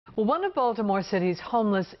Well, one of Baltimore City's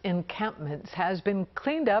homeless encampments has been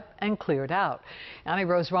cleaned up and cleared out. Annie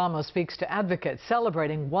Rose Ramos speaks to advocates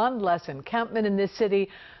celebrating one less encampment in this city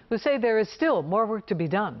who say there is still more work to be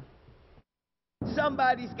done.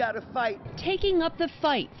 Somebody's got to fight. Taking up the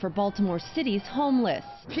fight for Baltimore City's homeless.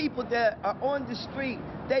 People that are on the street,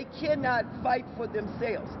 they cannot fight for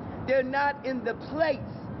themselves. They're not in the place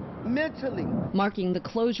mentally. Marking the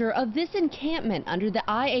closure of this encampment under the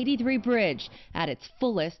I-83 bridge. At its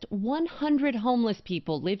fullest, 100 homeless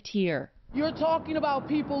people lived here. You're talking about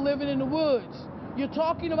people living in the woods. You're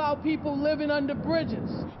talking about people living under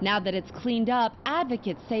bridges. Now that it's cleaned up,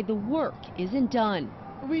 advocates say the work isn't done.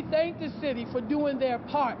 We thank the city for doing their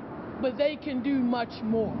part, but they can do much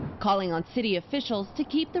more. Calling on city officials to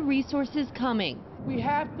keep the resources coming. We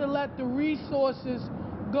have to let the resources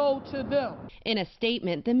go to them. In a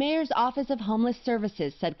statement, the mayor's Office of Homeless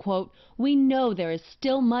Services said, quote, "We know there is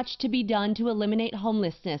still much to be done to eliminate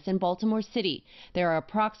homelessness in Baltimore City. There are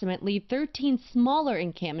approximately 13 smaller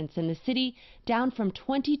encampments in the city, down from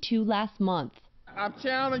 22 last month." I'm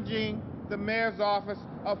challenging the mayor's Office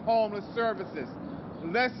of Homeless Services.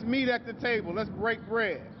 Let's meet at the table, let's break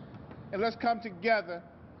bread, and let's come together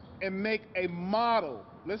and make a model.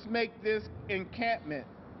 Let's make this encampment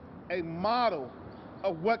a model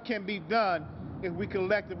of what can be done if we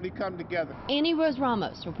collectively come together. Annie Rose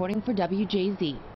Ramos reporting for WJZ.